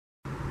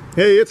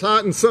Hey, it's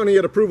hot and sunny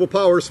at Approval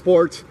Power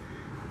Sports.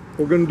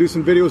 We're going to do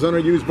some videos on our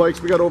used bikes.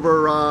 We got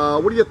over,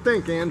 what do you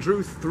think,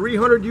 Andrew?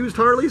 300 used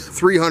Harleys?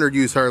 300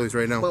 used Harleys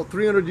right now. About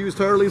 300 used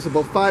Harleys,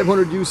 about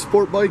 500 used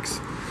sport bikes.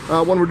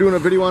 One we're doing a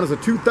video on is a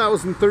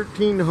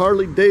 2013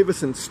 Harley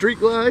Davidson Street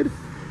Glide.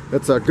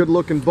 That's a good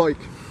looking bike.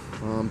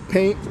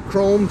 Paint,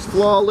 chrome's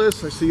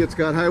flawless. I see it's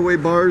got highway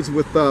bars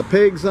with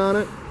pegs on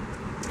it.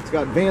 It's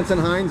got Vance &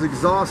 Hines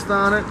exhaust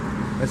on it.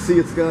 I see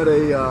it's got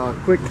a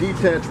quick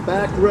detached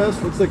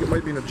backrest. Looks like it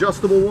might be an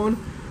adjustable one.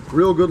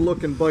 Real good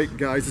looking bike,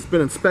 guys. It's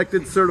been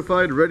inspected,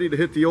 certified, ready to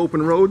hit the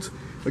open roads.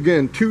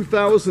 Again,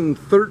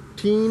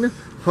 2013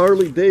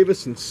 Harley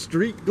Davidson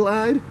Street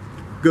Glide.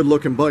 Good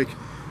looking bike.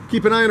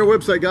 Keep an eye on our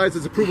website, guys.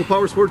 It's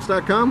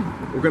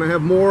approvalpowersports.com. We're going to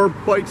have more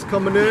bikes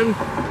coming in.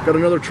 Got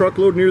another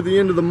truckload near the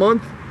end of the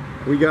month.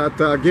 We got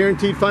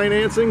guaranteed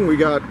financing. We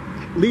got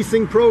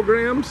leasing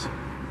programs.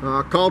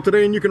 Call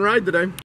today and you can ride today.